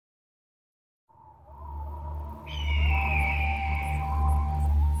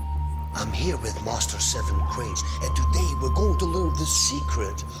I'm here with Master Seven Cranes, and today we're going to learn the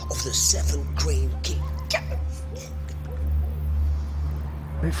secret of the Seven Crane Kick.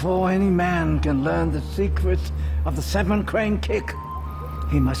 Before any man can learn the secret of the Seven Crane Kick,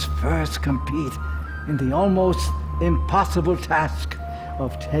 he must first compete in the almost impossible task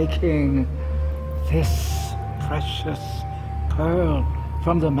of taking this precious pearl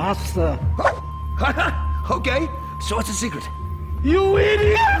from the master. Okay, so what's the secret? You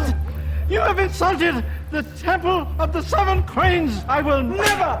idiot! You have insulted the Temple of the Seven Cranes! I will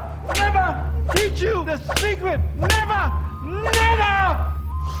never teach you the secret! Never!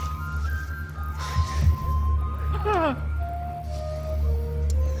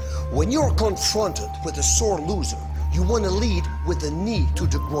 When you're confronted with a sore loser, you want to lead with a knee to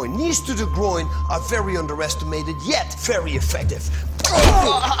the groin. Knees to the groin are very underestimated, yet very effective.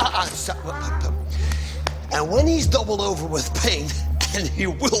 And when he's doubled over with pain, and he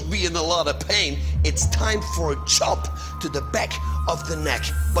will be in a lot of pain, it's time for a chop to the back of the neck.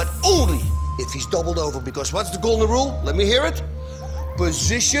 But only if he's doubled over, because what's the golden rule? Let me hear it.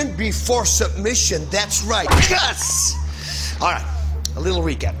 Position before submission. That's right. Yes! All right, a little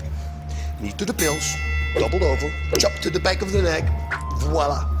recap. Knee to the pills, doubled over, chop to the back of the neck.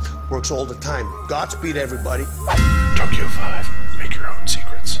 Voila. Works all the time. Godspeed, everybody. Tokyo 5. Make your own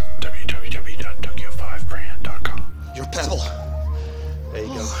secrets. www.tokyo5brand.com. Your pebble. There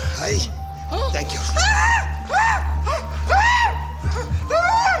you go. Hey, thank you.